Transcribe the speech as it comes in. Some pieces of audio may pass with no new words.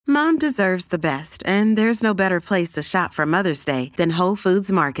Mom deserves the best, and there's no better place to shop for Mother's Day than Whole Foods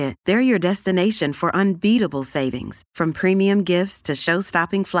Market. They're your destination for unbeatable savings, from premium gifts to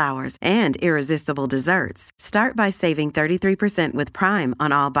show-stopping flowers and irresistible desserts. Start by saving 33% with Prime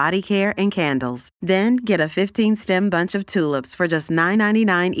on all body care and candles. Then get a 15-stem bunch of tulips for just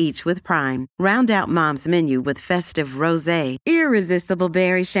 $9.99 each with Prime. Round out Mom's menu with festive rosé, irresistible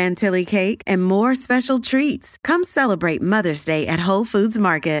berry chantilly cake, and more special treats. Come celebrate Mother's Day at Whole Foods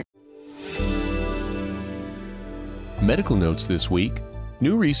Market. Medical notes this week.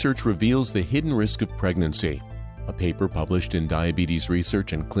 New research reveals the hidden risk of pregnancy. A paper published in Diabetes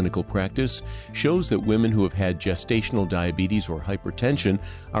Research and Clinical Practice shows that women who have had gestational diabetes or hypertension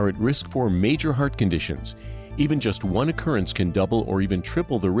are at risk for major heart conditions. Even just one occurrence can double or even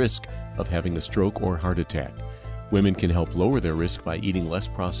triple the risk of having a stroke or heart attack. Women can help lower their risk by eating less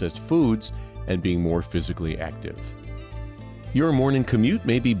processed foods and being more physically active. Your morning commute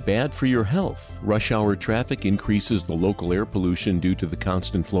may be bad for your health. Rush hour traffic increases the local air pollution due to the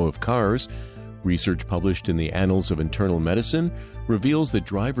constant flow of cars. Research published in the Annals of Internal Medicine reveals that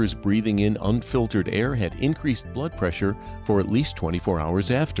drivers breathing in unfiltered air had increased blood pressure for at least 24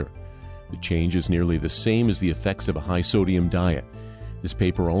 hours after. The change is nearly the same as the effects of a high-sodium diet. This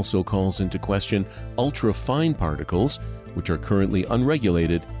paper also calls into question ultra-fine particles, which are currently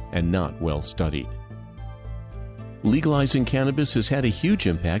unregulated and not well studied. Legalizing cannabis has had a huge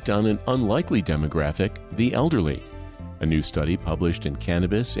impact on an unlikely demographic, the elderly. A new study published in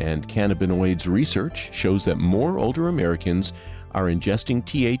Cannabis and Cannabinoids Research shows that more older Americans are ingesting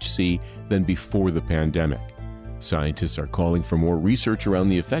THC than before the pandemic. Scientists are calling for more research around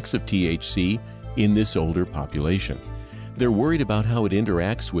the effects of THC in this older population. They're worried about how it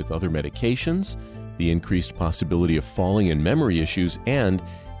interacts with other medications, the increased possibility of falling and memory issues, and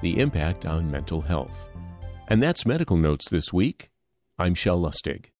the impact on mental health. And that's Medical Notes this week. I'm Shel Lustig.